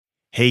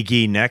Hey,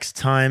 Guy, next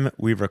time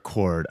we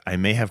record, I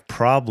may have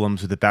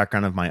problems with the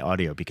background of my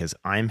audio because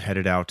I'm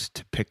headed out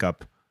to pick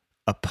up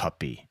a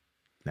puppy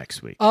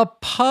next week. A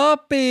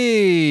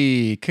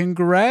puppy!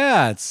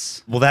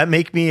 Congrats! Will that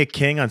make me a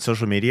king on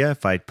social media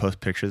if I post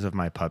pictures of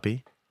my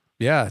puppy?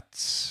 Yeah, it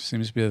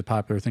seems to be the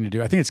popular thing to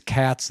do. I think it's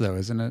cats, though,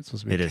 isn't it? It's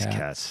supposed to be It is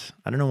cats.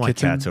 I don't know why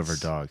Kittens. cats over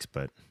dogs,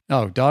 but...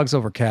 Oh, dogs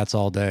over cats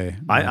all day.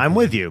 I'm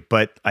with you,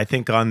 but I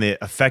think on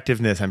the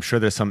effectiveness, I'm sure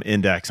there's some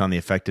index on the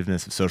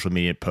effectiveness of social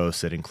media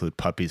posts that include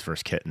puppies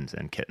versus kittens,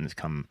 and kittens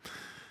come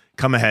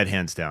ahead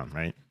hands down,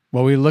 right?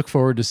 Well, we look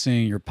forward to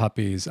seeing your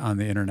puppies on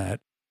the internet.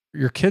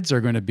 Your kids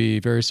are going to be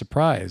very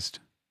surprised.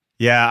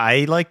 Yeah,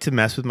 I like to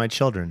mess with my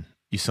children.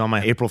 You saw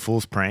my April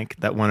Fool's prank.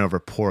 That went over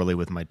poorly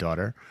with my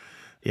daughter.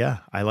 Yeah,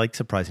 I like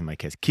surprising my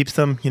kids. Keeps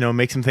them,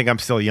 makes them think I'm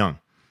still young.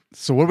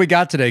 So what do we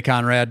got today,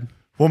 Conrad?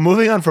 Well,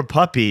 moving on from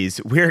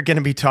puppies, we're going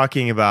to be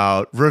talking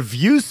about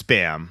review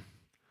spam,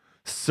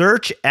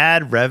 search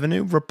ad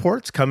revenue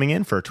reports coming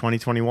in for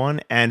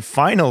 2021, and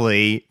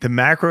finally, the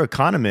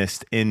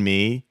macroeconomist in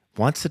me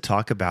wants to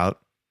talk about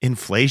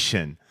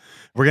inflation.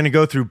 We're going to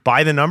go through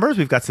By the Numbers.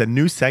 We've got some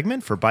new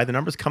segment for By the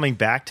Numbers coming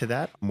back to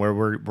that, where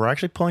we're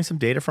actually pulling some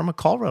data from a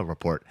Callrail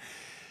report.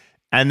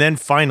 And then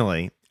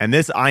finally, and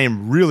this I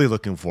am really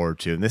looking forward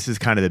to, and this is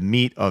kind of the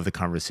meat of the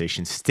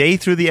conversation, stay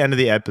through the end of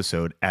the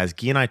episode as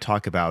Guy and I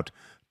talk about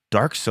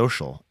dark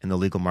social in the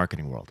legal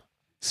marketing world.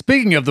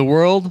 Speaking of the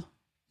world,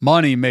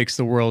 money makes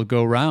the world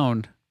go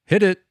round.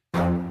 Hit it.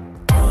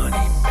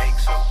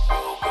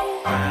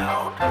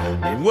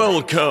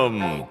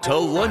 Welcome to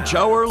Lunch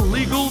Hour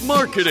Legal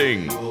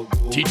Marketing,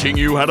 teaching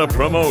you how to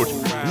promote,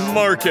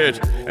 market,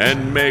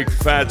 and make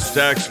fat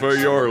stacks for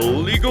your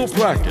legal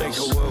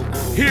practice.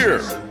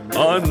 Here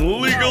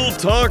on Legal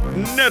Talk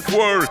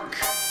Network.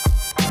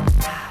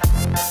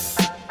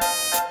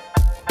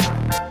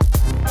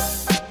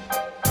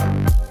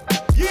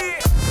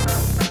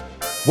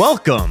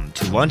 Welcome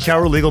to Lunch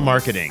Hour Legal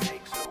Marketing.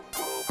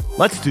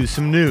 Let's do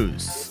some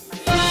news.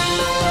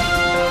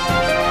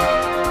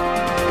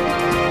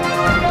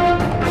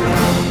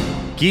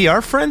 Guy,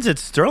 our friends at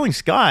Sterling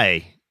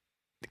Sky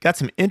got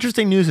some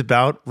interesting news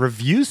about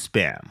review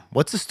spam.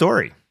 What's the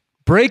story?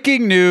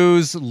 Breaking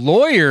news,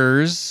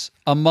 lawyers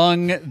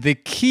among the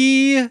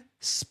key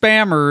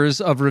spammers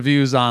of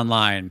reviews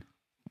online.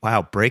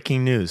 Wow,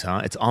 breaking news,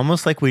 huh? It's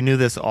almost like we knew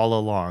this all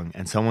along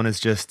and someone has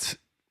just,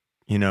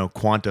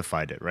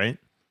 quantified it, right?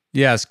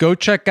 Yes, go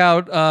check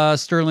out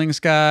Sterling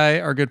Sky.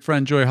 Our good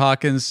friend Joy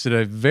Hawkins did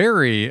a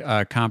very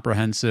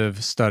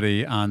comprehensive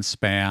study on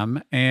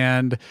spam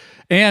and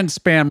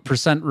spam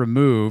percent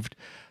removed.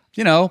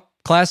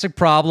 Classic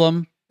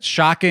problem.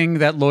 Shocking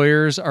that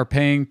lawyers are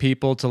paying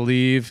people to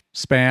leave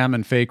spam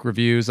and fake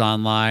reviews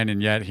online,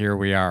 and yet here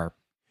we are.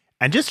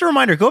 And just a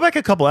reminder, go back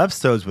a couple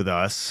episodes with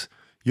us.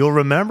 You'll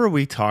remember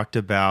we talked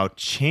about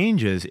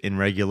changes in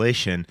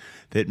regulation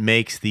that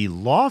makes the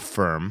law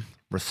firm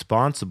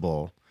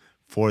responsible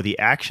for the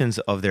actions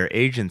of their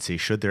agency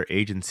should their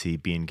agency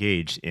be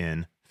engaged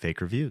in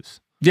fake reviews.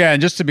 Yeah, and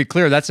just to be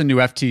clear, that's a new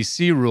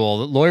FTC rule.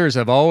 Lawyers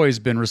have always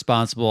been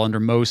responsible under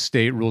most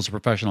state rules of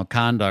professional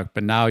conduct,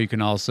 but now you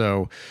can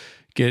also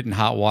get in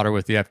hot water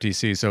with the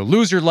FTC. So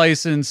lose your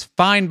license,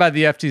 fined by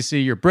the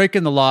FTC, you're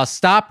breaking the law.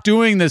 Stop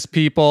doing this,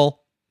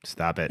 people.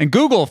 Stop it. And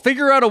Google,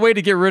 figure out a way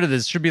to get rid of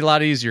this. Should be a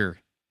lot easier.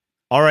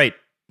 All right,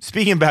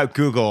 speaking about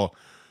Google,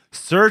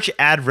 search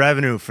ad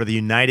revenue for the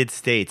United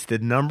States, the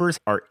numbers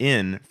are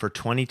in for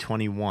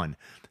 2021.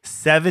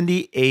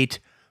 $78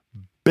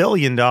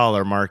 billion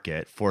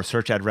market for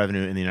search ad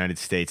revenue in the United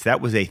States. That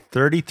was a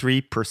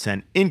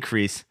 33%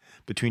 increase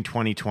between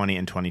 2020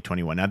 and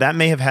 2021. Now, that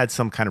may have had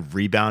some kind of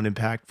rebound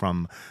impact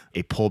from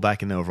a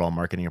pullback in the overall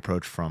marketing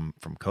approach from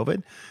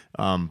COVID,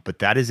 but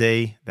that is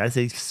a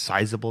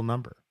sizable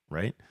number,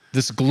 right?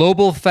 This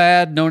global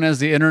fad known as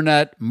the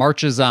internet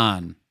marches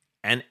on.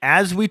 And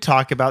as we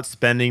talk about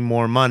spending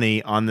more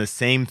money on the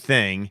same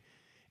thing,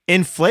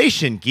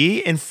 inflation,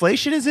 Guy,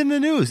 inflation is in the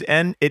news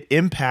and it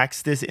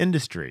impacts this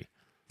industry.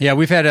 Yeah,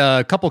 we've had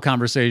a couple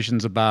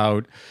conversations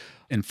about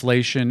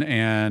inflation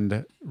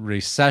and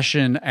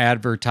recession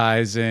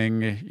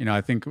advertising.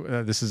 I think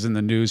this is in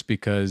the news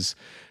because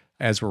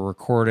as we're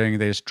recording,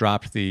 they just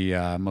dropped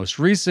the most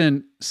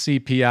recent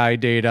CPI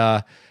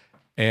data,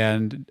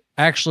 and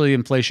actually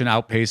inflation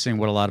outpacing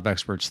what a lot of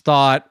experts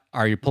thought.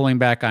 Are you pulling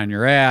back on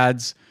your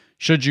ads?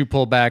 Should you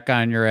pull back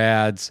on your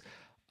ads?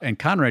 And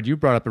Conrad, you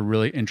brought up a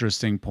really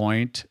interesting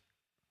point.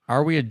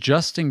 Are we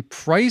adjusting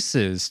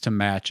prices to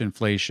match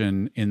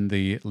inflation in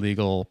the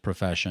legal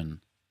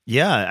profession?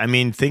 Yeah, I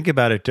mean, think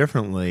about it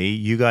differently.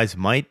 You guys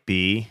might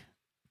be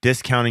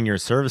discounting your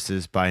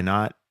services by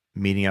not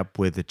meeting up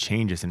with the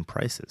changes in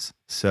prices.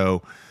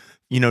 So,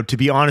 to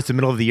be honest, the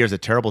middle of the year is a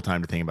terrible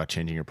time to think about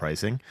changing your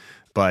pricing.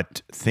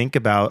 But think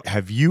about,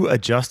 have you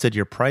adjusted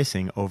your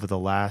pricing over the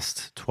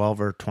last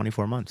 12 or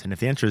 24 months? And if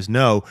the answer is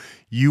no,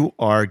 you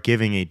are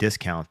giving a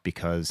discount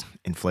because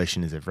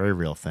inflation is a very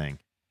real thing.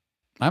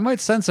 I might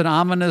sense an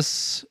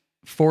ominous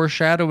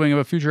foreshadowing of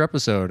a future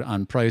episode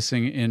on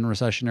pricing in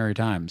recessionary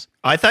times.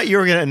 I thought you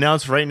were going to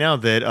announce right now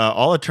that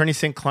all Attorney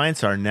Sync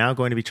clients are now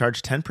going to be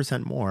charged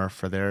 10% more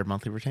for their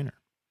monthly retainer.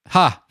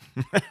 Ha!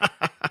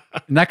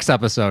 Next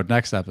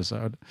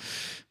episode.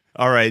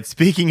 All right.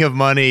 Speaking of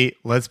money,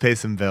 let's pay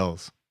some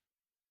bills.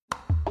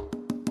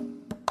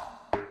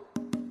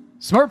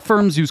 Smart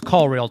firms use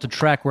CallRail to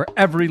track where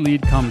every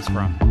lead comes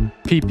from.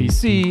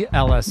 PPC,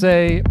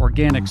 LSA,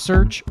 organic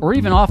search, or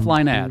even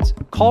offline ads.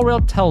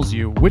 CallRail tells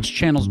you which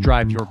channels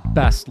drive your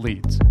best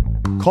leads.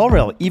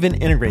 CallRail even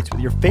integrates with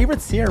your favorite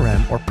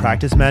CRM or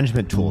practice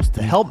management tools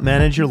to help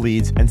manage your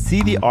leads and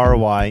see the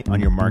ROI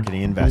on your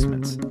marketing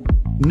investments.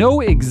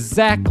 Know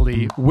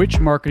exactly which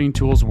marketing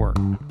tools work.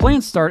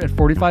 Plans start at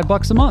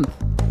 $45 a month.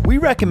 We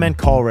recommend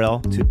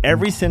CallRail to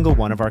every single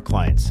one of our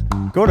clients.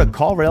 Go to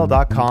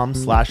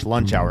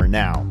callrail.com/lunchhour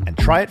now and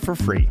try it for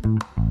free.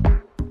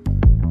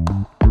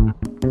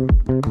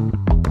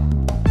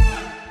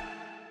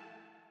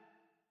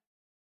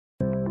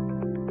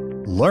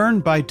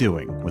 Learn by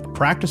doing with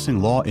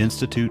Practicing Law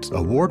Institute's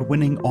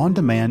award-winning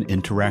on-demand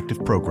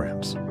interactive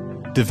programs.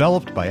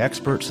 Developed by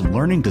experts in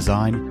learning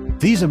design,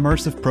 these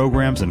immersive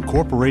programs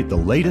incorporate the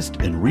latest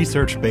in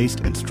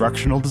research-based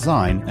instructional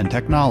design and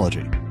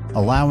technology,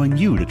 allowing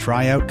you to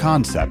try out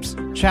concepts,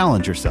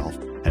 challenge yourself,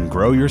 and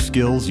grow your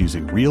skills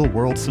using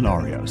real-world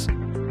scenarios.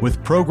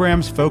 With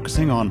programs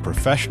focusing on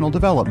professional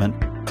development,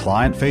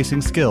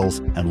 client-facing skills,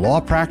 and law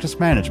practice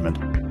management,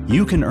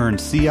 you can earn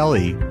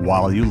CLE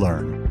while you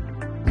learn.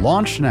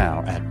 Launch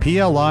now at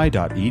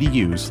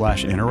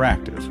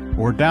pli.edu/interactive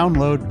or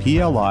download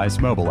PLI's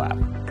mobile app.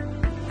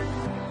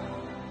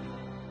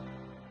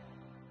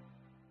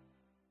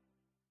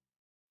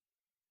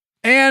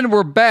 And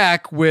we're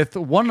back with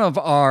one of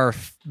our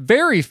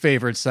very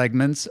favorite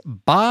segments,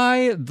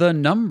 By the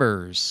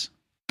Numbers.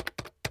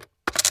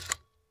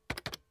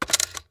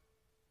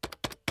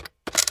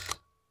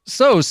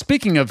 So,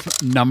 speaking of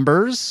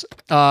numbers,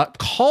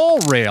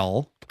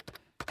 CallRail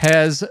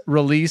has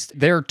released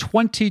their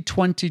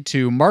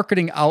 2022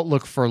 marketing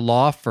outlook for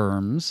law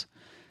firms,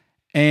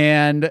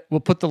 and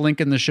we'll put the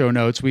link in the show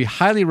notes. We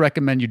highly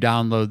recommend you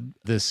download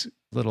this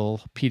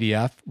little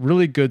PDF.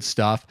 Really good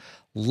stuff.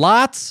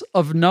 Lots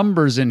of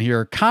numbers in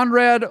here.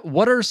 Conrad,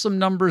 what are some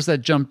numbers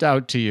that jumped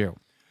out to you?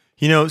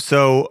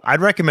 So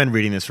I'd recommend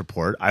reading this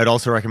report. I'd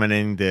also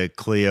recommend the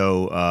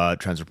Clio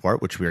Trends report,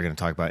 which we are going to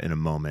talk about in a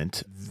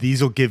moment.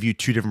 These will give you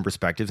two different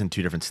perspectives and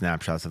two different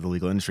snapshots of the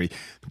legal industry.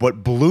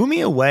 What blew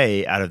me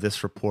away out of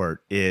this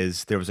report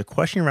is there was a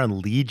question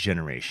around lead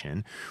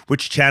generation.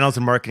 Which channels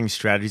and marketing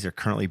strategies are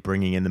currently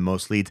bringing in the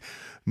most leads?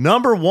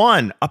 Number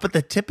one, up at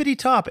the tippity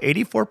top,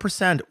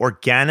 84%,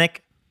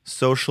 organic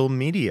social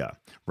media.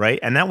 Right.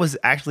 And that was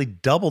actually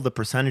double the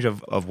percentage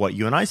of what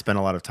you and I spend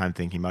a lot of time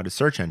thinking about is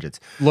search engines.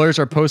 Lawyers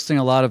are posting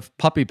a lot of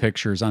puppy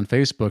pictures on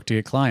Facebook to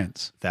get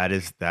clients. That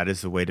is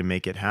the way to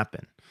make it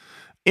happen.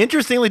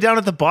 Interestingly, down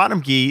at the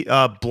bottom, Guy,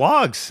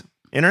 blogs,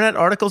 internet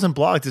articles and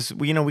blogs.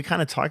 We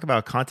kind of talk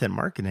about content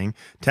marketing.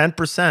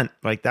 10%,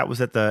 like that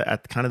was at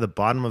kind of the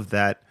bottom of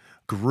that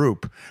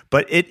group.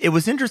 But it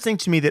was interesting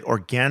to me that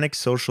organic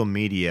social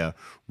media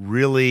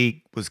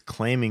really was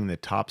claiming the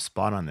top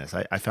spot on this.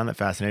 I found that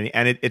fascinating.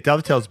 And it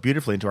dovetails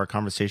beautifully into our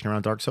conversation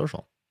around dark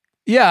social.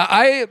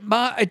 Yeah,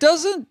 it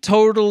doesn't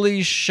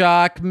totally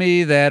shock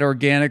me that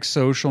organic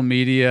social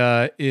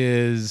media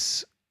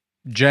is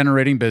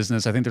generating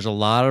business. I think there's a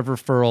lot of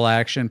referral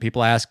action,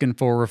 people asking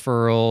for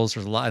referrals.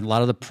 There's a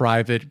lot of the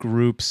private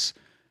groups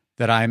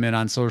that I'm in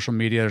on social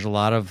media. There's a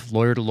lot of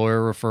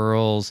lawyer-to-lawyer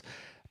referrals.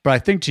 But I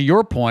think to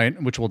your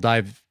point, which we'll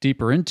dive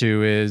deeper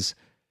into, is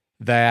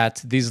that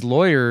these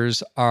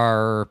lawyers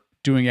are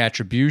doing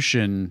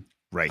attribution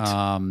right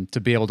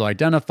to be able to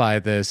identify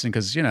this. And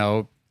because,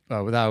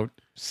 without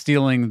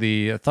stealing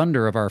the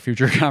thunder of our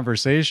future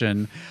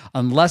conversation,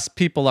 unless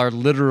people are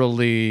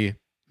literally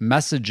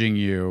messaging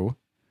you,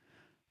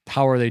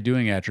 how are they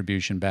doing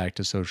attribution back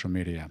to social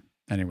media?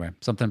 Anyway,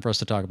 something for us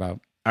to talk about.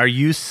 Are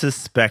you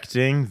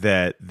suspecting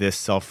that this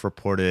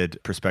self-reported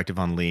perspective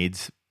on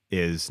leads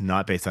is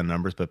not based on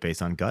numbers, but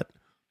based on gut?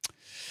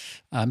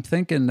 I'm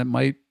thinking there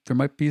might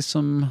be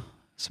some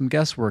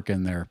guesswork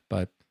in there,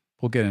 but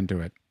we'll get into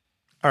it.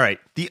 All right.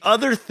 The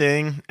other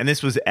thing, and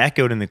this was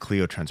echoed in the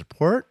Clio Trends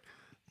report,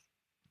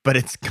 but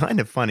it's kind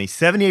of funny.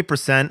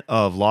 78%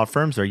 of law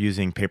firms are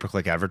using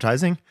pay-per-click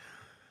advertising.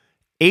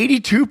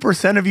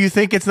 82% of you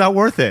think it's not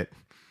worth it.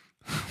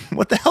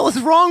 What the hell is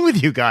wrong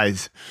with you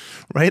guys?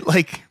 Right?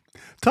 Like,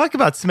 talk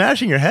about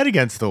smashing your head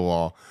against the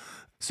wall.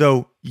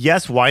 So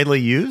yes, widely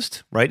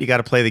used, right? You got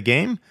to play the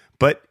game,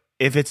 but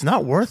if it's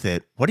not worth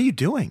it, what are you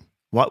doing?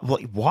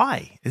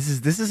 Why? This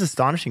is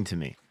astonishing to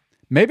me.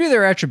 Maybe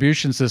their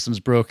attribution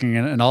system's broken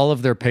and all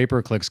of their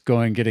pay-per-clicks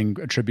getting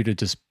attributed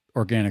to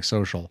organic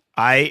social.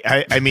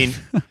 I mean,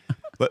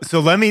 so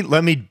let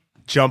me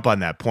jump on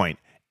that point.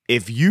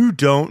 If you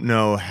don't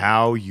know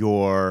how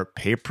your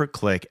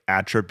pay-per-click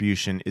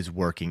attribution is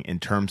working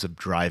in terms of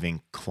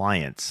driving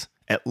clients,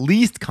 at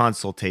least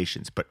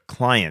consultations, but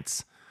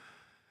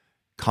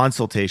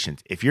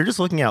consultations. If you're just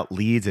looking at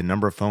leads and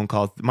number of phone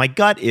calls, my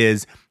gut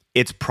is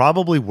It's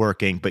probably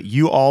working, but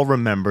you all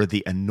remember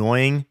the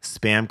annoying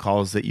spam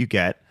calls that you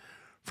get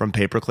from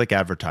pay-per-click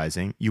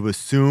advertising. You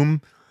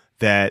assume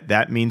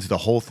that means the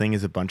whole thing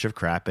is a bunch of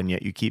crap, and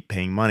yet you keep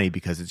paying money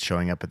because it's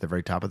showing up at the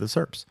very top of the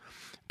SERPs.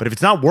 But if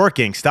it's not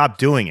working, stop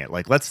doing it.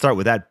 Like, let's start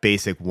with that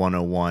basic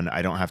 101.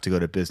 I don't have to go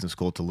to business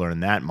school to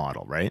learn that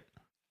model, right?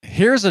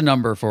 Here's a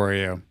number for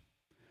you.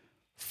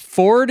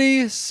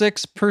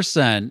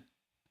 46%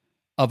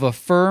 of a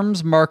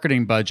firm's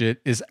marketing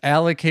budget is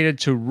allocated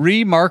to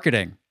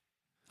remarketing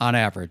on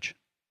average.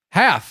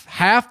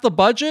 Half the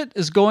budget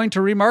is going to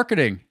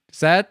remarketing.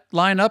 Does that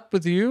line up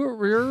with you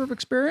or your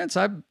experience?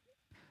 I'm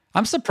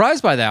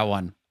surprised by that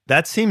one.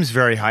 That seems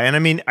very high. And I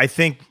mean, I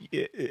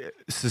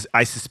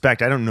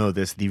suspect, I don't know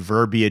this, the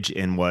verbiage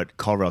in what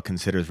Colrell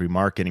considers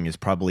remarketing is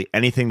probably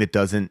anything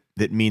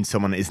that means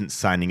someone isn't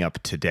signing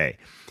up today.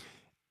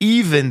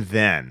 Even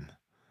then,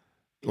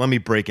 let me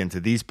break into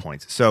these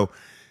points. So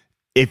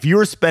if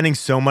you're spending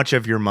so much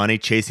of your money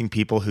chasing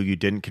people who you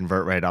didn't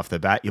convert right off the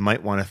bat, you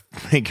might want to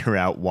figure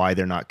out why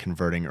they're not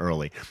converting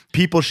early.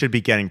 People should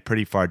be getting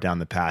pretty far down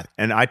the path.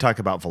 And I talk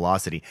about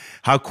velocity.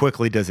 How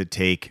quickly does it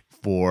take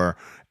for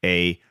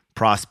a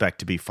prospect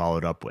to be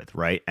followed up with,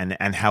 right?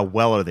 And how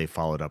well are they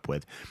followed up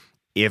with?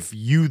 If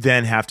you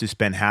then have to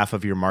spend half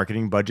of your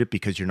marketing budget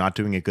because you're not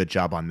doing a good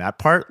job on that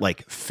part,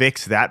 like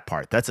fix that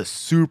part. That's a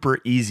super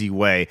easy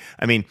way.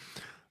 I mean,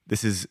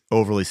 this is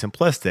overly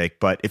simplistic,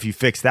 but if you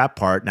fix that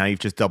part, now you've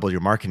just doubled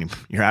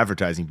your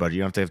advertising budget.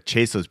 You don't have to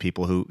chase those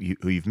people who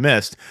you've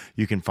missed.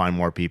 You can find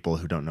more people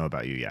who don't know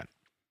about you yet.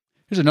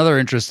 Here's another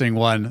interesting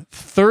one.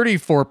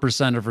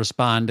 34% of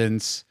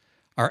respondents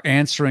are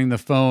answering the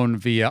phone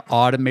via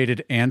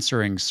automated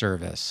answering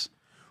service.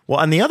 Well,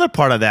 and the other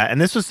part of that, and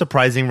this was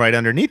surprising right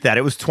underneath that,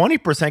 it was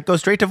 20% go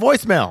straight to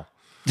voicemail,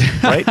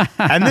 right?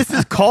 And this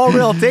is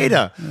Colrell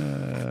data.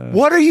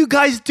 What are you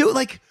guys doing?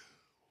 Like,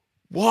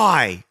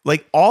 why?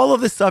 Like, all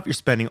of this stuff you're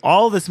spending,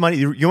 all of this money.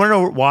 You want to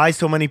know why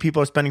so many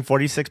people are spending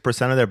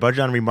 46% of their budget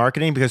on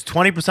remarketing? Because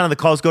 20% of the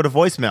calls go to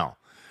voicemail,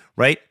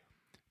 right?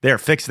 There,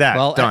 fix that.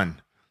 Well,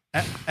 done.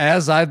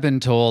 As I've been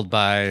told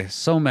by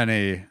so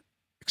many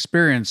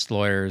experienced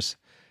lawyers,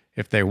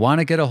 if they want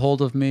to get a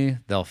hold of me,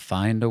 they'll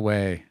find a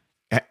way.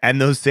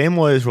 And those same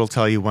lawyers will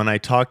tell you when I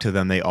talk to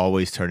them, they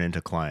always turn into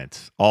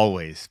clients.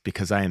 Always,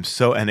 because I am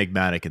so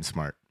enigmatic and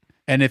smart.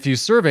 And if you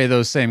survey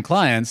those same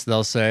clients,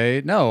 they'll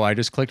say, no, I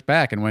just clicked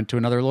back and went to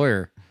another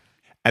lawyer.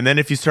 And then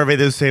if you survey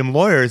those same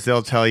lawyers,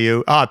 they'll tell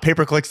you,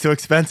 pay-per-click's too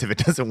expensive. It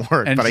doesn't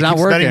work. And but it's I not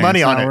keep working. spending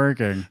money on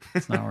it.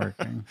 It's not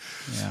working.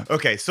 Yeah.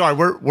 Okay, sorry.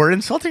 We're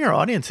insulting our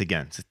audience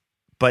again.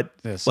 But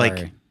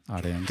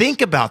audience.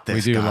 Think about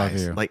this, we do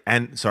guys. Love you.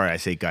 And sorry, I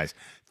say guys.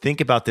 Think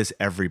about this,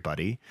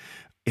 everybody.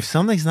 If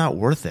something's not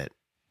worth it,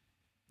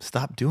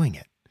 stop doing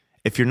it.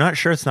 If you're not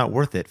sure it's not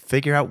worth it,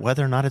 figure out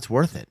whether or not it's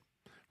worth it,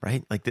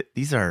 right? Like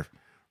these are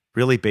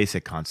really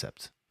basic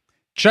concepts.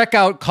 Check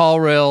out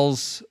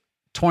Colrell's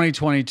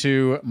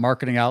 2022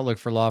 marketing outlook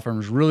for law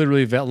firms.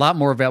 Really, a lot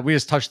more valuable. We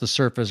just touched the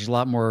surface. There's a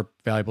lot more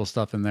valuable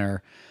stuff in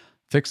there.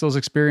 Fix those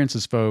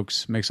experiences,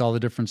 folks. Makes all the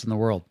difference in the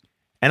world.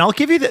 And I'll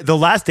give you the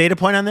last data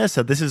point on this.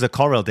 So this is a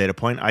Colrell data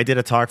point. I did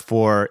a talk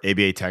for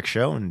ABA Tech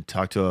Show and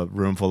talked to a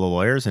room full of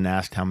lawyers and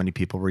asked how many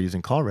people were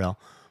using Colrell.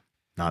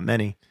 Not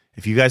many.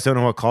 If you guys don't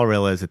know what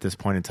Colrell is at this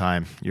point in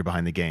time, you're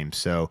behind the game.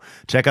 So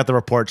check out the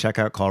report. Check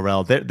out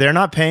Colrell. They're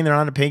not paying. They're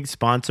not a paid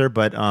sponsor,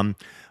 but I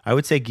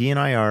would say Guy and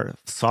I are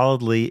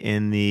solidly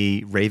in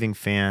the raving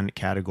fan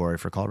category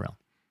for Colrell.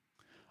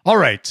 All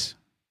right.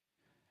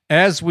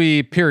 As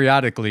we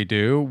periodically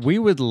do, we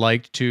would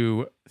like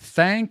to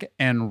thank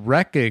and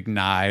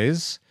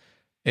recognize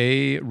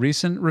a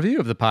recent review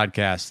of the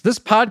podcast. This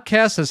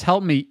podcast has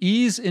helped me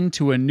ease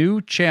into a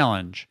new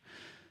challenge.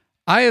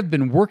 I have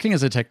been working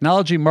as a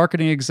technology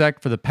marketing exec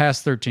for the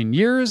past 13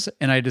 years,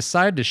 and I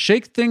decided to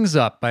shake things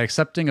up by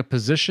accepting a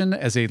position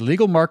as a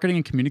legal marketing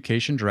and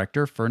communication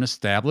director for an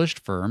established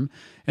firm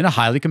in a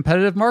highly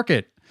competitive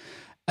market.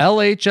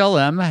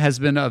 LHLM has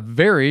been a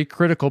very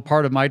critical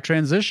part of my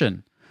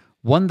transition,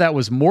 one that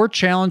was more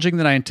challenging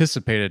than I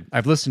anticipated.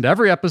 I've listened to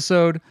every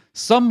episode,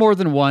 some more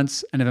than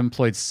once, and have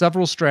employed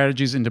several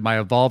strategies into my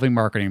evolving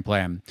marketing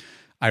plan.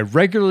 I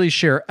regularly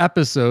share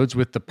episodes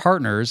with the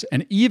partners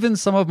and even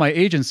some of my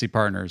agency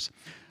partners.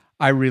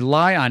 I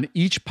rely on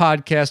each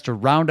podcast to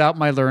round out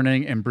my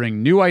learning and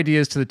bring new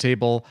ideas to the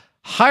table.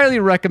 Highly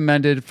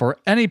recommended for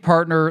any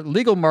partner,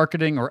 legal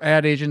marketing or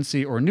ad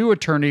agency, or new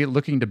attorney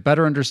looking to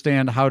better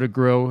understand how to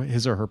grow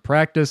his or her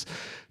practice.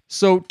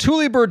 So,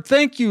 Tulybird,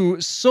 thank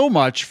you so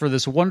much for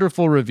this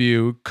wonderful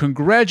review.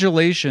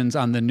 Congratulations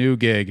on the new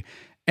gig.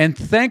 And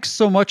thanks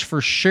so much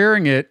for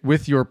sharing it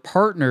with your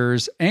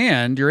partners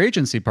and your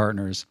agency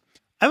partners.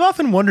 I've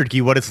often wondered,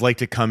 Guy, what it's like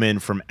to come in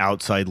from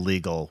outside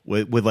legal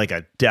with like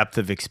a depth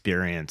of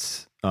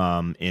experience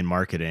in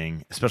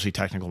marketing, especially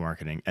technical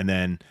marketing, and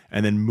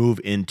then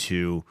move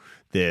into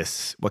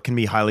this, what can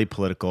be highly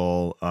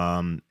political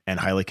and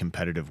highly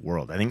competitive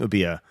world. I think it would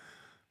be a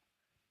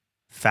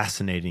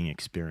fascinating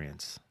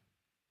experience.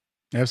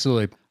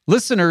 Absolutely.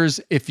 Listeners,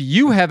 if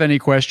you have any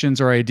questions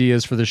or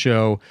ideas for the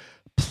show,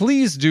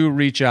 please do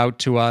reach out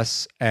to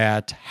us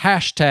at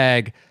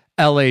hashtag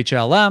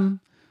LHLM,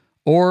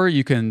 or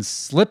you can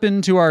slip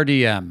into our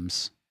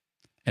DMs.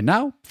 And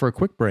now for a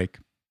quick break.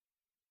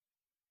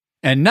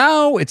 And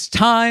now it's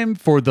time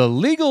for the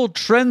Legal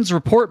Trends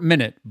Report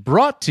Minute,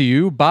 brought to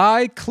you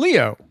by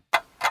Clio.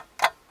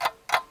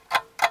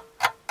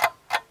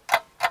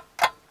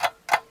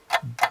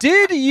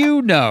 Did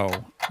you know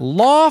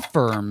law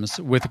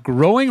firms with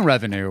growing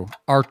revenue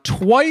are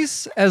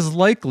twice as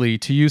likely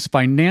to use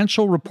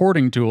financial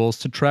reporting tools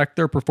to track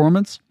their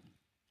performance?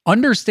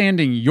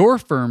 Understanding your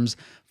firm's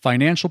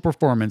financial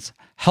performance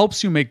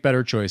helps you make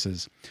better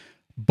choices.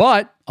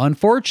 But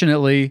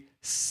unfortunately,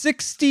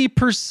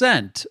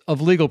 60%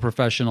 of legal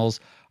professionals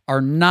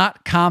are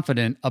not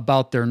confident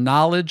about their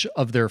knowledge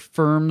of their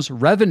firm's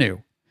revenue.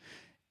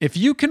 If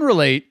you can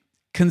relate,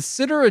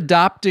 consider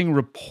adopting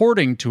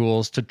reporting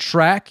tools to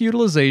track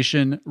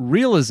utilization,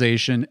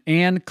 realization,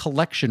 and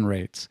collection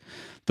rates,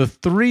 the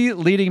 3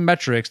 leading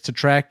metrics to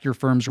track your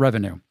firm's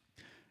revenue.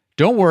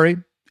 Don't worry,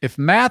 if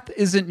math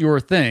isn't your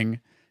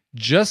thing,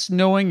 just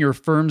knowing your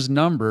firm's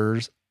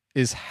numbers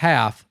is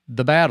half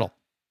the battle.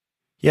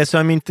 Yeah, so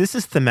I mean, this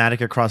is thematic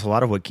across a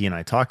lot of what Guy and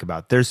I talk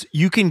about.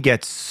 You can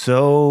get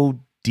so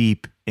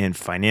deep in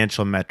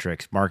financial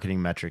metrics,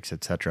 marketing metrics,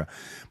 etc.,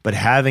 but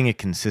having a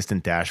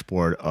consistent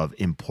dashboard of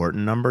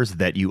important numbers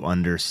that you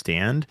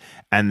understand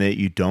and that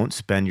you don't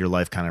spend your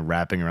life kind of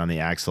wrapping around the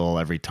axle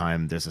every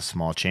time there's a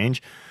small change,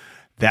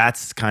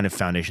 that's kind of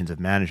foundations of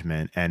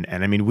management. And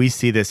I mean, we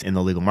see this in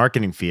the legal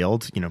marketing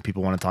field. You know,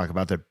 people want to talk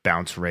about their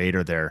bounce rate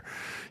or their,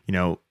 you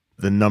know,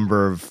 the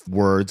number of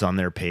words on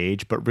their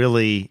page, but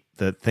really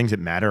the things that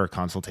matter are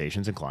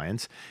consultations and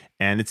clients.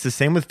 And it's the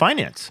same with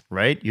finance,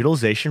 right?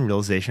 Utilization,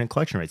 realization, and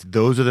collection rates.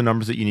 Those are the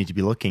numbers that you need to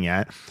be looking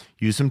at.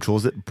 Use some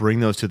tools that bring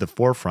those to the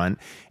forefront,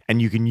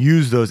 and you can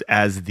use those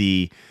as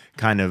the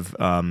kind of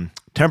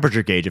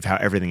temperature gauge of how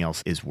everything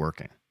else is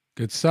working.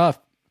 Good stuff.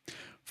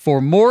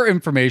 For more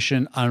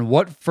information on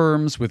what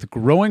firms with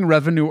growing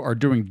revenue are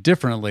doing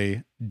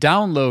differently,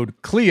 download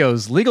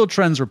Clio's Legal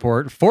Trends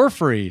Report for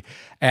free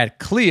at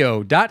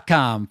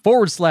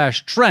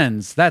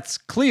clio.com/trends. That's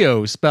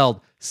Clio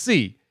spelled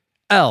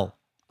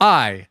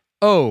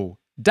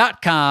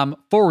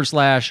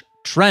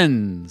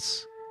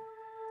CLIO.com/trends.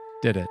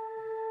 Did it.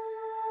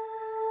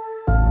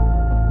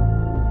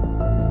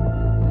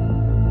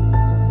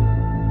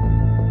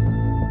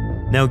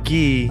 Now,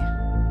 Guy.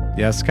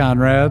 Yes,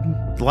 Conrad?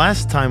 The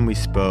last time we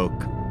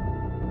spoke,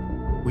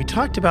 we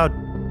talked about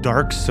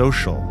dark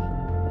social.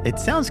 It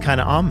sounds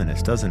kind of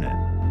ominous, doesn't it?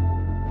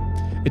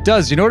 It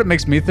does. You know what it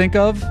makes me think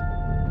of?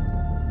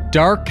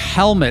 Dark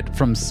Helmet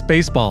from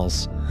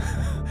Spaceballs.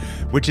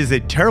 Which is a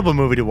terrible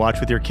movie to watch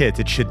with your kids.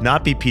 It should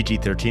not be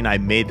PG-13. I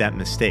made that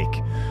mistake.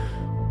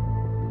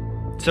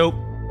 So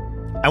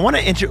I want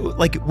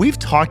to we've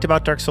talked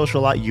about dark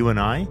social a lot, you and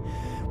I.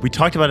 We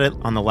talked about it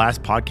on the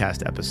last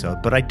podcast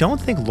episode, but I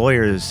don't think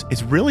lawyers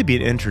is really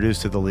being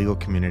introduced to the legal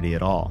community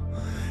at all.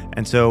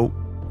 And so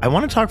I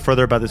want to talk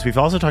further about this. We've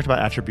also talked about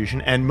attribution.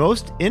 And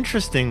most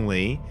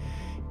interestingly,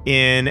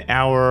 in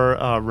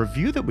our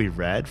review that we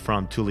read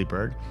from Thule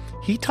Bird,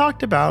 he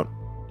talked about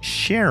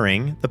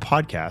sharing the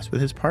podcast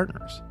with his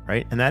partners,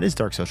 right? And that is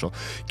dark social.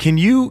 Can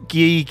you,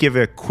 Guy, give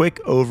a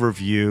quick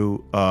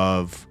overview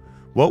of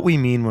what we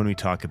mean when we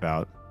talk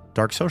about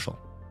dark social?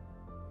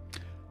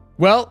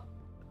 Well,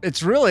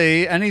 it's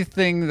really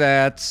anything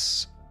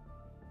that's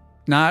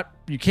not,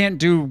 you can't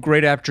do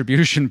great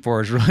attribution for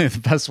is really the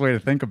best way to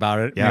think about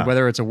it. Yeah. I mean,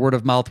 whether it's a word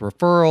of mouth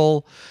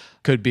referral,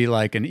 could be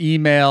like an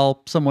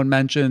email someone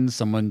mentioned,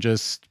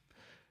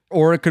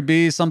 or it could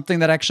be something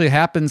that actually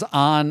happens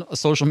on a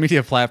social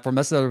media platform.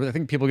 That's I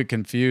think people get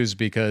confused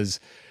because,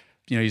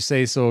 you know, you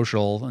say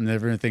social and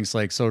everyone thinks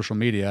like social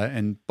media,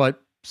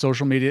 but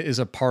social media is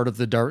a part of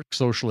the dark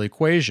social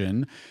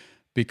equation,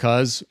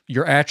 because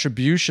your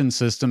attribution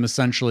system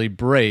essentially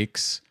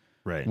breaks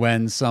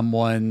when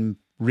someone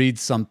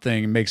reads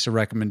something, makes a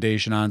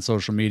recommendation on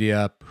social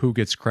media, who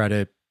gets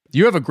credit.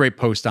 You have a great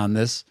post on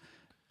this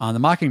on the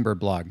Mockingbird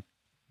blog.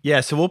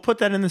 Yeah, so we'll put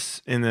that in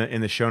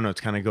the show notes,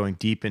 kind of going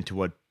deep into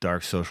what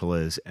dark social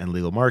is and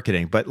legal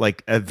marketing. But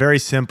like a very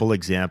simple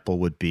example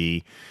would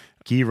be,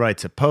 Guy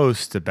writes a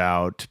post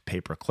about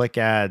pay-per-click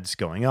ads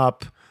going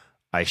up.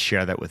 I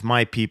share that with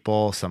my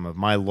people. Some of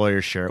my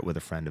lawyers share it with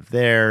a friend of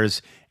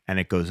theirs. And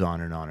it goes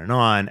on and on and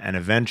on. And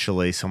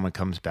eventually someone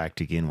comes back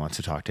to Guy and wants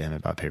to talk to him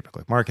about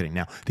pay-per-click marketing.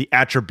 Now, the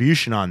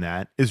attribution on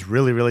that is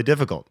really, really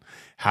difficult.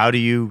 How do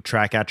you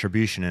track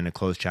attribution in a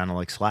closed channel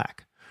like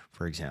Slack,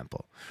 for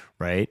example,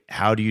 right?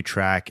 How do you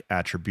track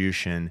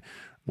attribution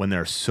when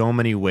there are so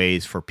many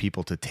ways for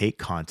people to take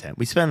content?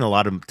 We spend a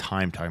lot of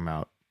time talking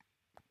about,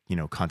 you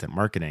know, content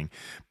marketing,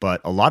 but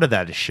a lot of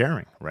that is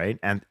sharing, right?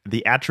 And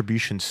the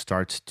attribution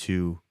starts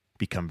to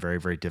become very,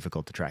 very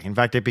difficult to track. In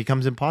fact, it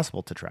becomes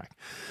impossible to track.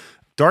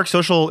 Dark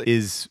social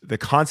the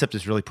concept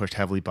is really pushed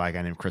heavily by a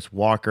guy named Chris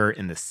Walker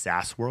in the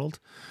SaaS world.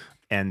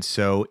 And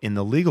so in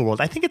the legal world,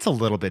 I think it's a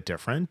little bit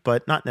different,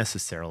 but not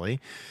necessarily.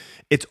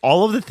 It's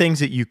all of the things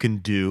that you can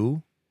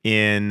do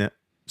in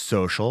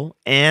social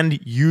and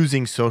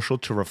using social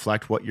to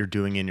reflect what you're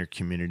doing in your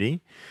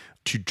community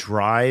to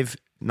drive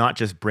not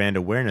just brand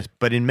awareness,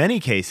 but in many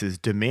cases,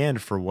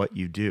 demand for what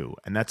you do.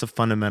 And that's a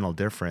fundamental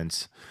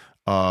difference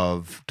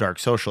of dark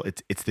social.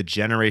 It's the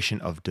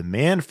generation of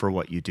demand for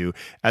what you do,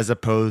 as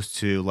opposed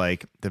to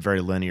like the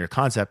very linear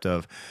concept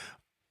of,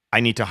 I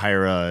need to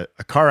hire a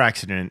car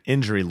accident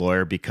injury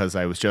lawyer because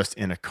I was just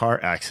in a car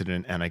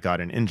accident and I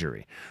got an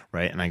injury,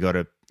 right? And I go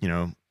to,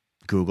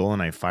 Google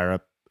and I fire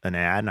up an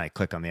ad and I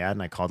click on the ad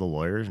and I call the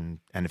lawyers. And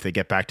if they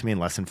get back to me in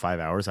less than 5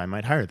 hours, I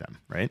might hire them,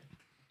 right?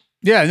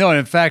 Yeah, no, and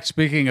in fact,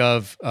 speaking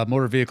of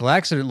motor vehicle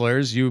accident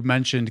lawyers, you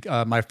mentioned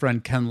my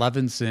friend Ken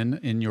Levinson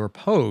in your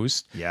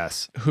post.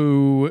 Yes.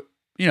 Who,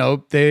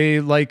 they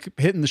like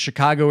hitting the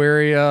Chicago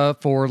area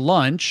for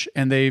lunch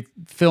and they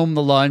film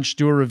the lunch,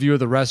 do a review of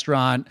the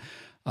restaurant.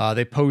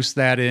 They post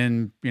that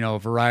in, a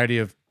variety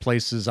of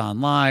places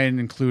online,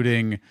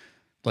 including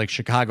like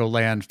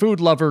Chicagoland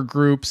food lover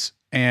groups,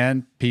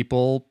 and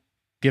people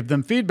give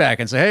them feedback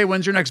and say, hey,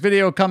 when's your next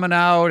video coming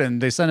out?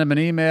 And they send them an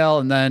email,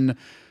 and then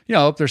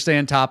they're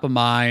staying top of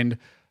mind.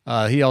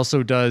 He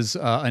also does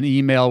an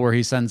email where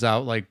he sends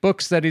out like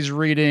books that he's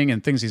reading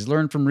and things he's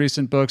learned from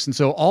recent books. And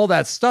so all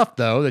that stuff,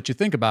 though, that you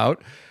think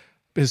about,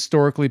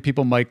 historically,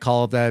 people might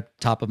call that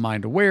top of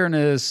mind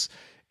awareness.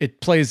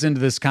 It plays into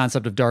this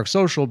concept of dark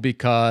social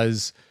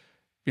because,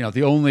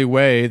 the only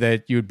way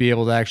that you'd be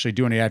able to actually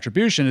do any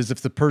attribution is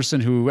if the person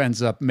who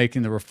ends up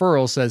making the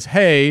referral says,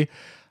 hey,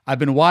 I've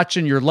been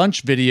watching your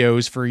lunch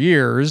videos for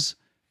years,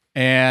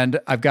 and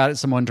I've got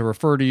someone to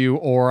refer to you,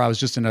 or I was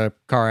just in a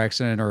car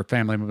accident, or a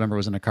family member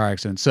was in a car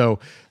accident. So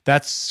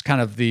that's kind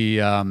of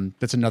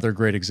that's another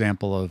great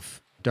example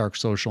of dark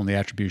social and the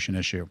attribution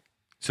issue.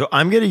 So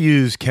I'm going to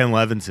use Ken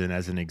Levinson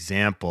as an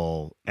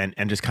example and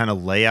just kind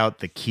of lay out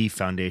the key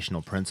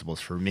foundational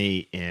principles for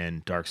me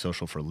in dark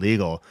social for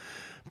legal,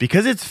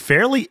 because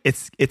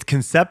it's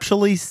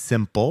conceptually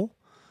simple.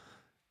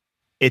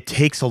 It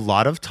takes a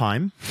lot of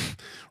time,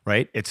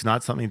 right? It's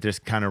not something that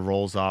just kind of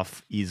rolls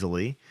off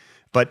easily.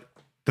 But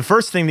the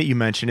first thing that you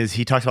mentioned is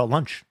he talks about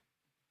lunch.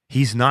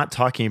 He's not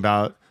talking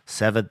about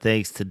 7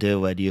 things to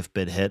do when you've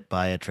been hit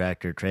by a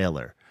tractor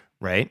trailer,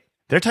 right?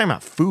 They're talking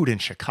about food in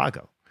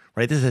Chicago,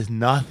 right? This has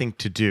nothing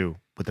to do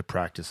with the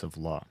practice of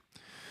law.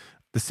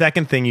 The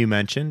second thing you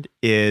mentioned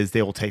is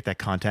they will take that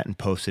content and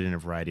post it in a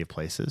variety of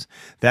places.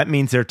 That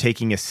means they're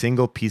taking a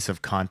single piece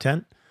of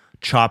content,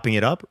 chopping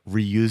it up,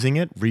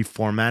 reusing it,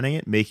 reformatting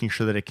it, making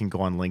sure that it can go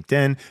on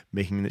LinkedIn,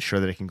 making sure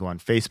that it can go on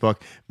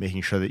Facebook,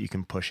 making sure that you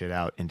can push it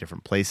out in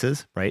different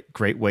places, right?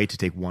 Great way to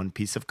take one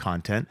piece of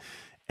content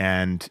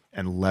and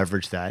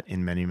leverage that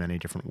in many, many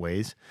different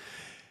ways.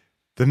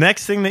 The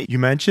next thing that you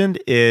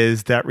mentioned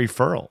is that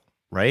referral,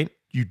 right?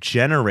 You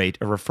generate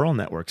a referral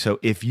network. So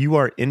if you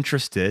are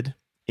interested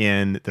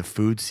in the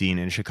food scene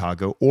in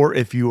Chicago, or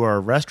if you are a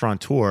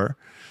restaurateur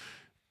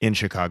in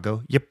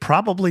Chicago, you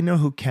probably know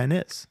who Ken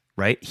is,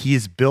 right? He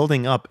is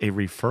building up a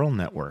referral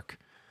network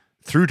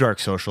through dark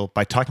social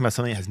by talking about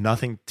something that has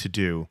nothing to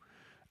do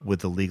with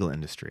the legal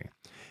industry.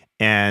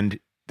 And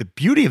the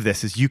beauty of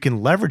this is you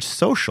can leverage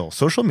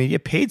social media,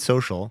 paid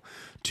social,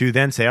 to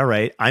then say, all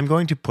right, I'm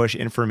going to push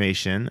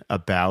information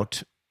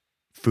about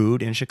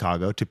food in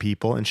Chicago to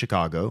people in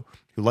Chicago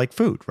who like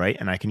food, right?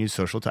 And I can use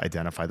social to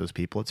identify those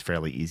people. It's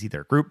fairly easy.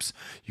 They're groups.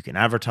 You can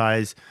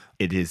advertise.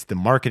 It is the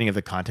marketing of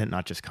the content,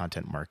 not just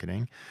content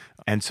marketing.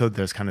 And so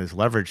there's kind of this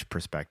leverage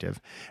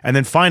perspective. And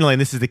then finally, and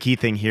this is the key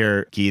thing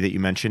here, Guy, that you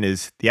mentioned,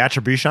 is the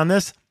attribution on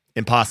this,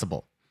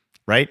 impossible,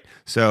 right?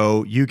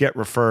 So you get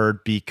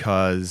referred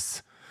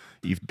because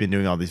you've been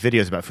doing all these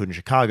videos about food in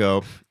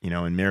Chicago,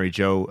 and Mary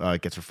Jo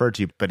gets referred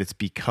to you, but it's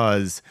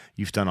because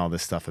you've done all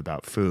this stuff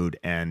about food,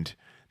 and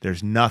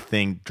there's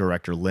nothing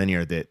direct or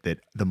linear that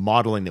the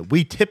modeling that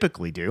we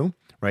typically do,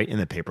 right, in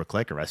the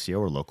pay-per-click or SEO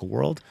or local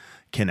world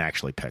can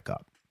actually pick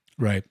up.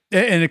 Right.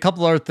 And a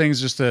couple other things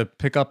just to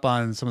pick up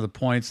on some of the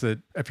points that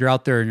if you're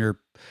out there and you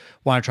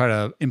want to try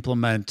to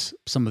implement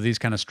some of these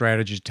kind of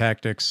strategy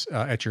tactics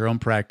at your own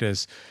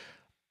practice,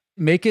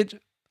 make it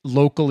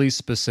locally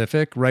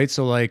specific, right?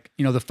 So like,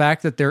 the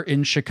fact that they're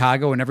in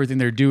Chicago and everything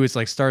they do is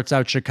like starts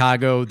out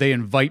Chicago, they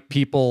invite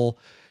people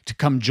to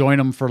come join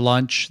them for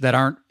lunch that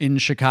aren't in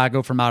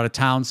Chicago from out of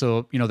town.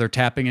 So, they're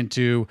tapping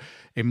into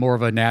a more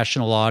of a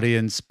national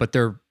audience, but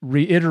they're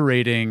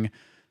reiterating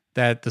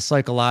that the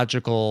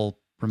psychological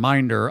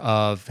reminder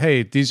of,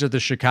 hey, these are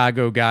the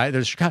Chicago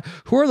guys.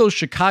 Who are those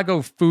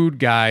Chicago food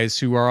guys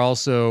who are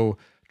also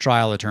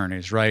trial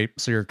attorneys, right?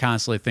 So you're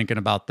constantly thinking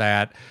about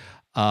that.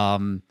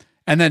 And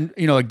then,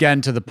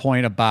 again, to the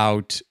point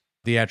about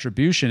the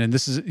attribution, and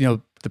this is,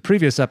 the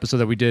previous episode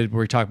that we did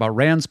where we talked about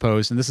Rand's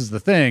post, and this is the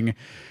thing,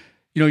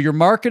 your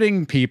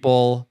marketing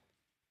people,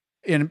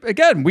 and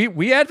again,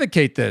 we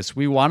advocate this.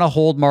 We want to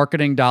hold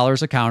marketing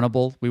dollars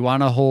accountable. We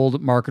want to hold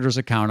marketers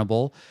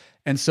accountable.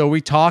 And so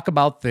we talk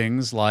about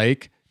things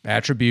like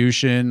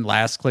attribution,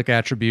 last click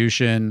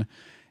attribution.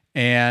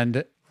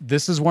 And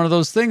this is one of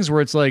those things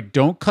where it's like,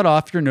 don't cut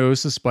off your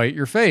nose to spite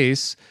your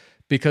face,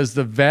 because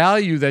the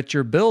value that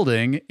you're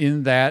building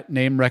in that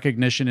name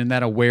recognition, in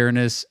that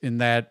awareness, in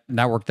that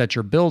network that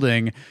you're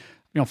building,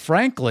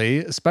 frankly,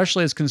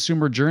 especially as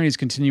consumer journeys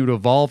continue to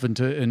evolve and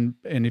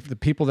if the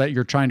people that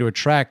you're trying to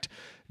attract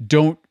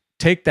don't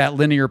take that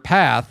linear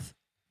path,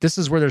 this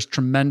is where there's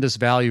tremendous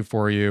value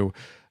for you.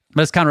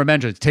 But as Conrad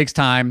mentioned, it takes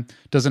time,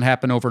 doesn't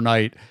happen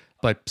overnight,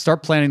 but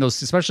start planting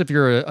those, especially if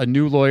you're a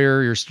new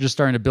lawyer, you're just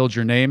starting to build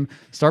your name,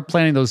 start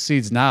planting those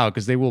seeds now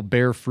because they will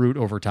bear fruit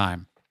over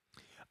time.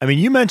 I mean,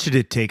 you mentioned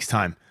it takes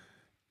time.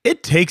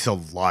 It takes a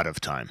lot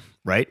of time,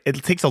 right? It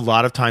takes a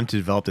lot of time to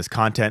develop this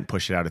content,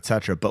 push it out,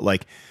 etc. But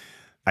like,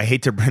 I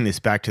hate to bring this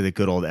back to the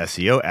good old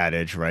SEO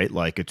adage, right?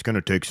 Like it's going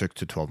to take 6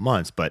 to 12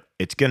 months, but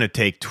it's going to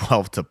take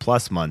 12 to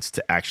plus months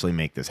to actually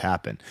make this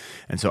happen.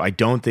 And so I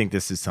don't think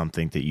this is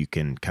something that you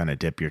can kind of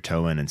dip your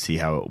toe in and see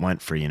how it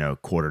went for,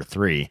 quarter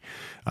 3,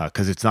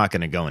 because it's not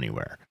going to go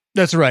anywhere.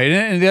 That's right.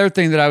 And the other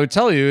thing that I would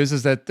tell you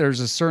is that there's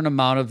a certain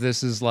amount of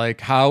this is like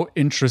how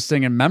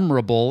interesting and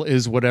memorable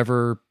is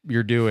whatever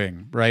you're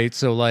doing, right?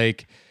 So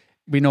like,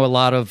 we know a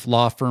lot of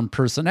law firm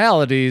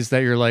personalities that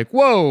you're like,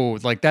 whoa,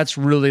 like that's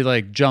really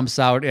like jumps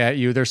out at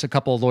you. There's a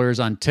couple of lawyers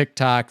on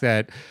TikTok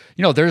that,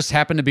 there's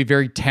happen to be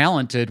very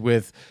talented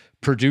with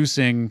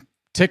producing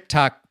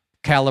TikTok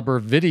caliber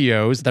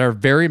videos that are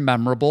very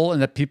memorable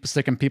and that people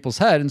stick in people's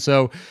head. And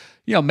so,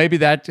 maybe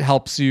that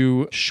helps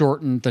you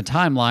shorten the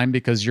timeline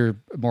because you're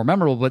more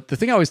memorable. But the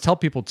thing I always tell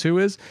people too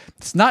is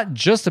it's not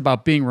just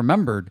about being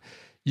remembered.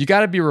 You got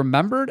to be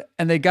remembered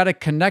and they got to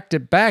connect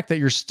it back that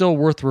you're still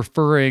worth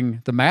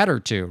referring the matter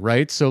to,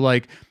 right? So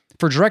like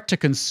for direct to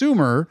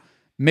consumer,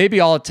 maybe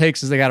all it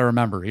takes is they got to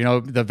remember,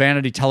 the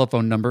vanity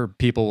telephone number,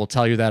 people will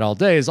tell you that all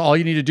day, is all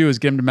you need to do is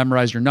get them to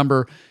memorize your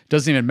number. It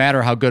doesn't even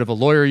matter how good of a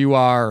lawyer you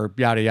are or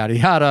yada, yada,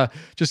 yada.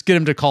 Just get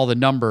them to call the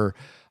number.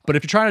 But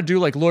if you're trying to do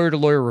like lawyer to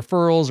lawyer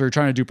referrals or you're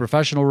trying to do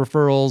professional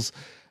referrals,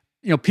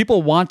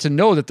 people want to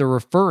know that they're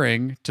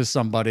referring to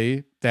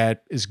somebody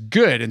that is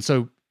good. And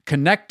so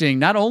connecting,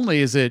 not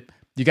only is it,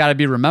 you got to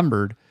be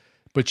remembered,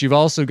 but you've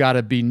also got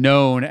to be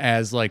known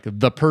as like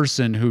the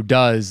person who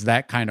does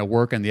that kind of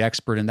work and the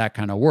expert in that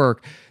kind of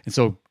work. And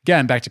so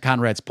again, back to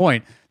Conrad's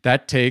point,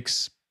 that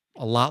takes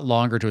a lot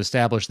longer to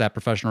establish that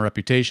professional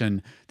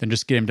reputation than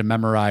just get him to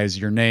memorize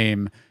your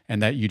name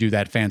and that you do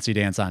that fancy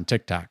dance on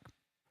TikTok.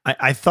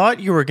 I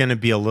thought you were going to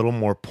be a little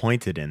more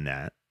pointed in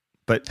that,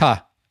 but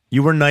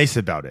you were nice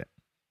about it.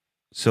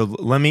 So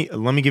let me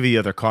give you the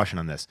other caution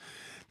on this.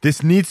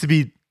 This needs to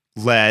be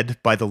led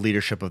by the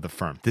leadership of the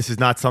firm. This is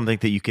not something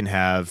that you can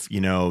have,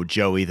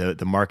 Joey,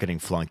 the marketing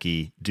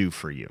flunky, do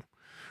for you,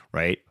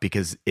 right?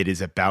 Because it is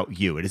about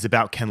you. It is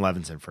about Ken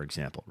Levinson, for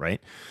example, right?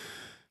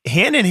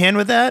 Hand in hand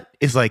with that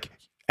is like,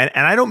 and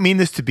I don't mean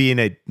this to be in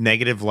a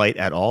negative light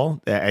at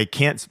all. I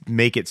can't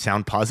make it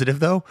sound positive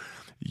though.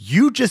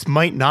 You just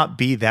might not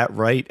be that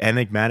right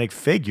enigmatic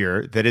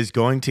figure that is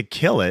going to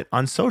kill it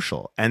on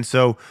social. And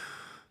so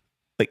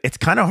like, it's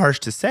kind of harsh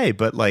to say,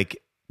 but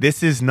like,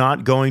 this is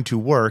not going to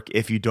work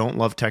if you don't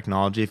love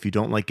technology, if you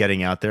don't like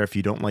getting out there, if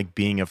you don't like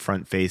being a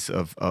front face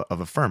of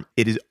a firm.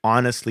 It is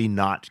honestly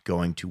not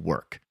going to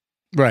work.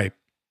 Right.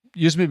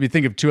 You just made me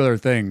think of 2 other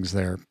things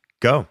there.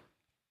 Go.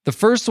 The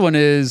first one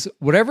is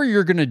whatever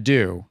you're going to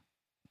do,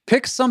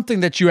 pick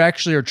something that you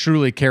actually or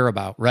truly care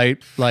about, right?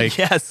 Like,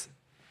 yes.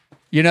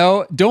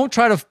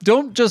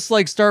 Don't just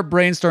like start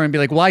brainstorming and be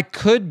like, well, I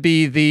could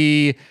be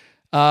the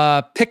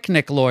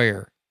picnic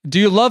lawyer. Do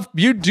you love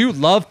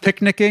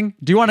picnicking?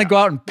 Do you want to go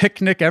out and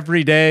picnic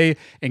every day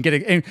and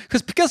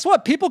because guess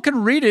what? People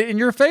can read it in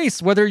your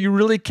face, whether you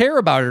really care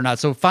about it or not.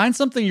 So find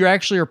something you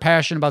actually are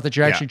passionate about that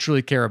you actually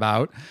truly care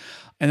about.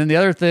 And then the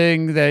other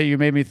thing that you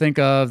made me think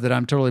of that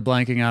I'm totally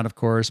blanking on, of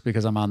course,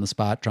 because I'm on the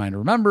spot trying to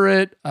remember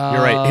it. You're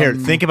right. Here,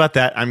 think about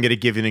that. I'm going to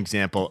give you an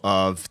example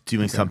of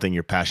doing something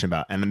you're passionate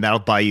about, and that'll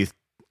buy you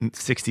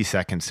 60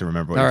 seconds to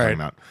remember what you're talking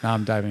about. Now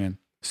I'm diving in.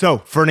 So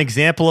for an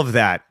example of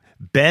that,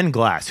 Ben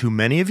Glass, who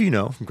many of you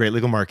know from Great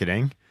Legal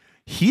Marketing,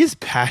 he is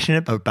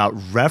passionate about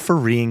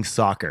refereeing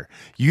soccer.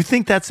 You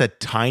think that's a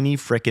tiny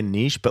frickin'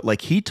 niche, but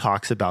like he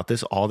talks about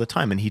this all the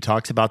time. And he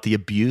talks about the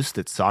abuse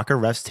that soccer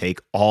refs take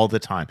all the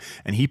time.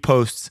 And he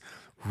posts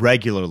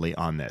regularly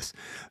on this.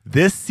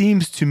 This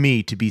seems to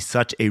me to be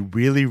such a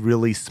really,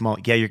 really small,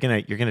 you're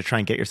gonna try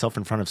and get yourself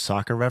in front of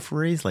soccer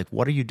referees. Like,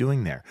 what are you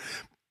doing there?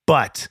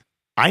 But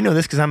I know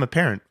this because I'm a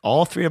parent.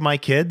 All 3 of my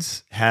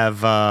kids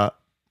have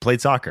played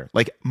soccer.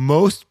 Like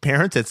most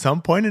parents at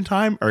some point in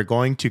time are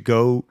going to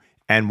go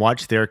and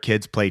watch their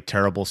kids play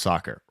terrible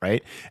soccer,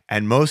 right?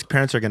 And most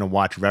parents are going to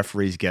watch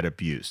referees get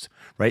abused,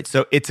 right?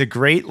 So it's a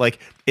great,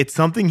 it's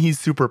something he's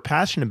super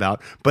passionate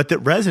about, but that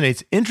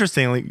resonates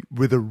interestingly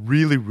with a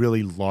really,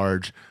 really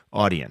large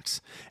audience.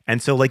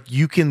 And so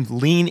you can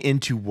lean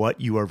into what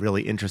you are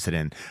really interested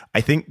in. I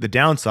think the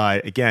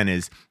downside, again,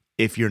 is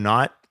if you're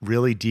not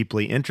really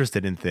deeply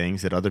interested in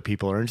things that other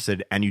people are interested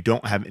in and you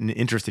don't have an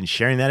interest in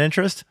sharing that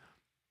interest,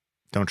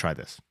 don't try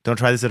this. Don't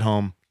try this at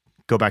home.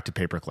 Go back to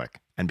pay-per-click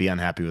and be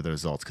unhappy with the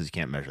results because you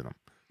can't measure them.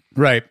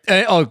 Right.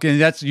 And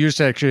you just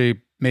actually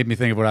made me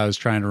think of what I was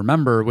trying to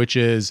remember, which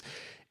is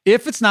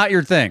if it's not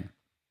your thing,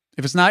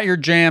 If it's not your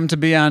jam to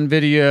be on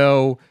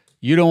video,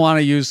 you don't want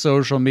to use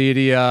social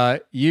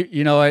media,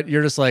 you know what,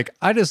 you're just like,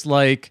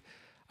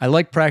 I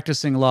like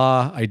practicing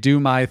law, I do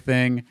my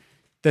thing,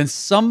 then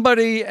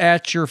somebody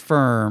at your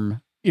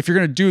firm, if you're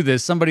going to do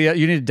this, you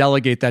need to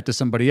delegate that to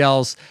somebody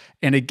else.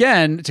 And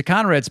again, to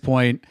Conrad's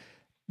point,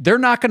 they're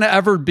not going to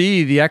ever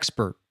be the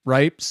expert,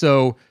 right?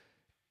 So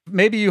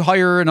maybe you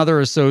hire another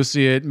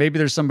associate, maybe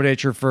there's somebody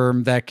at your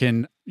firm that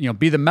can,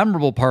 be the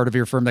memorable part of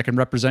your firm that can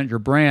represent your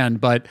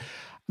brand. But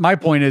my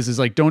point is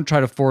like, don't try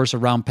to force a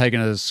round peg in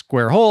a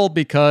square hole,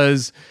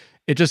 because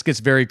it just gets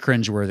very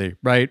cringeworthy,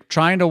 right?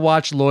 Trying to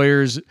watch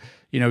lawyers,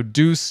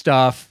 do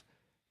stuff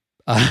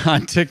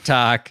on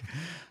TikTok.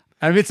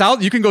 I mean, it's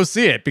out. You can go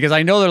see it, because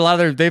I know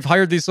that they've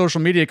hired these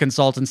social media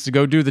consultants to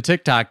go do the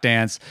TikTok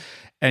dance.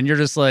 And you're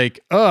just like,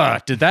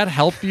 did that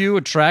help you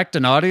attract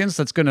an audience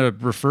that's going to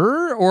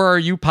refer? Or are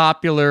you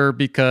popular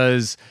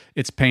because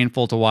it's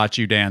painful to watch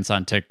you dance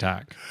on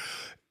TikTok?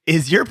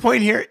 Is your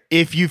point here,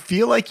 if you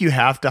feel like you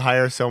have to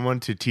hire someone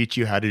to teach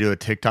you how to do a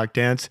TikTok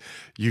dance,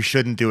 you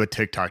shouldn't do a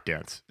TikTok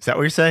dance? Is that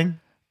what you're saying?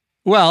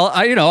 Well,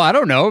 I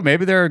don't know.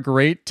 Maybe there are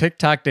great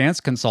TikTok dance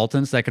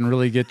consultants that can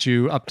really get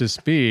you up to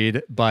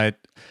speed. But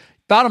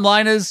bottom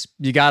line is,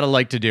 you got to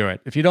like to do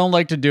it. If you don't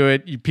like to do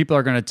it, people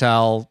are going to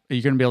tell.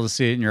 You're going to be able to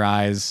see it in your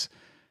eyes,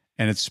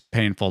 and it's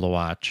painful to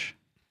watch.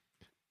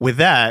 With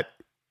that,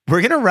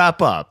 we're going to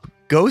wrap up.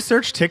 Go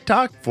search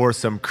TikTok for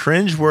some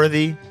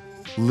cringeworthy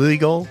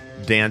legal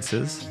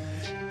dances,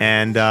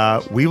 and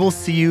we will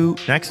see you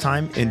next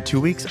time in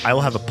 2 weeks. I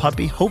will have a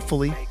puppy,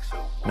 hopefully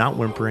not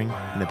whimpering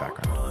in the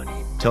background.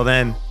 Till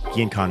then,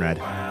 Ian Conrad,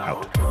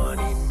 out.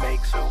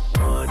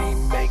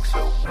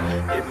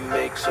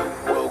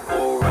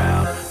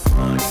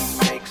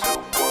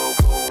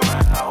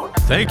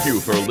 Thank you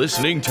for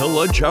listening to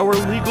Lunch Hour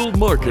Legal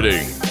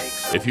Marketing.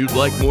 If you'd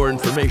like more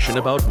information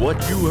about what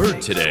you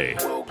heard today,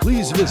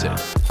 please visit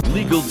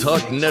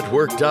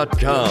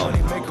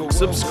LegalTalkNetwork.com.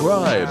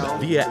 Subscribe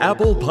via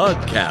Apple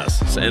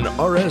Podcasts and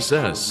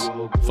RSS.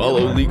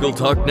 Follow Legal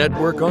Talk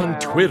Network on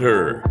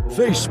Twitter,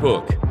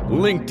 Facebook,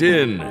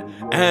 LinkedIn,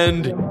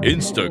 and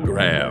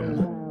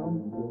Instagram.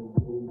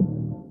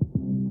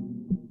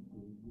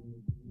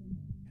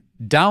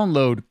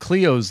 Download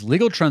Clio's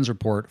Legal Trends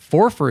Report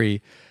for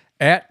free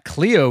at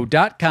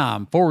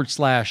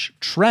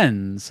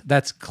Clio.com/trends.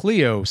 That's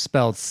Clio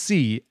spelled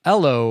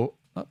CLO.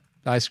 Oh,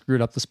 I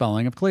screwed up the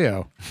spelling of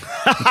Clio.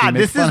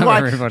 This is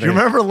why. Do you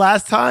remember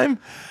last time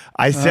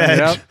I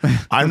said,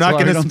 I'm not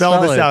going to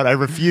spell this out. I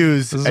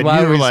refuse. This is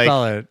why we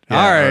spell it.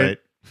 Yeah, all right.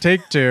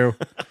 Take two.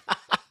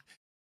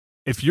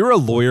 If you're a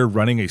lawyer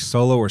running a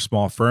solo or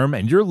small firm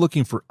and you're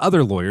looking for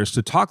other lawyers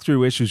to talk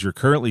through issues you're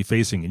currently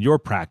facing in your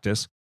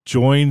practice,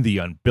 join the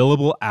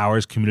Unbillable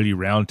Hours Community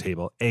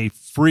Roundtable, a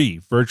free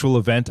virtual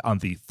event on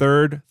the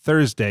third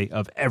Thursday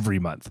of every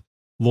month.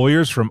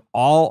 Lawyers from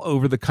all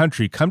over the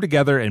country come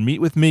together and meet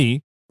with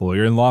me,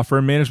 lawyer and law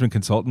firm management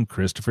consultant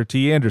Christopher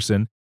T.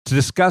 Anderson, to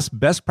discuss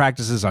best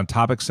practices on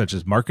topics such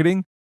as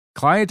marketing,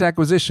 client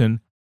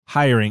acquisition,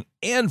 hiring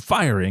and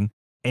firing,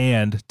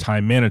 and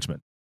time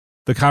management.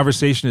 The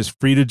conversation is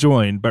free to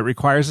join, but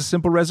requires a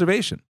simple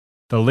reservation.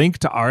 The link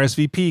to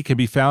RSVP can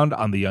be found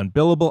on the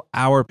Unbillable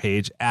Hour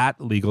page at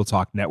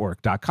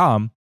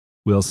LegalTalkNetwork.com.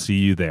 We'll see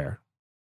you there.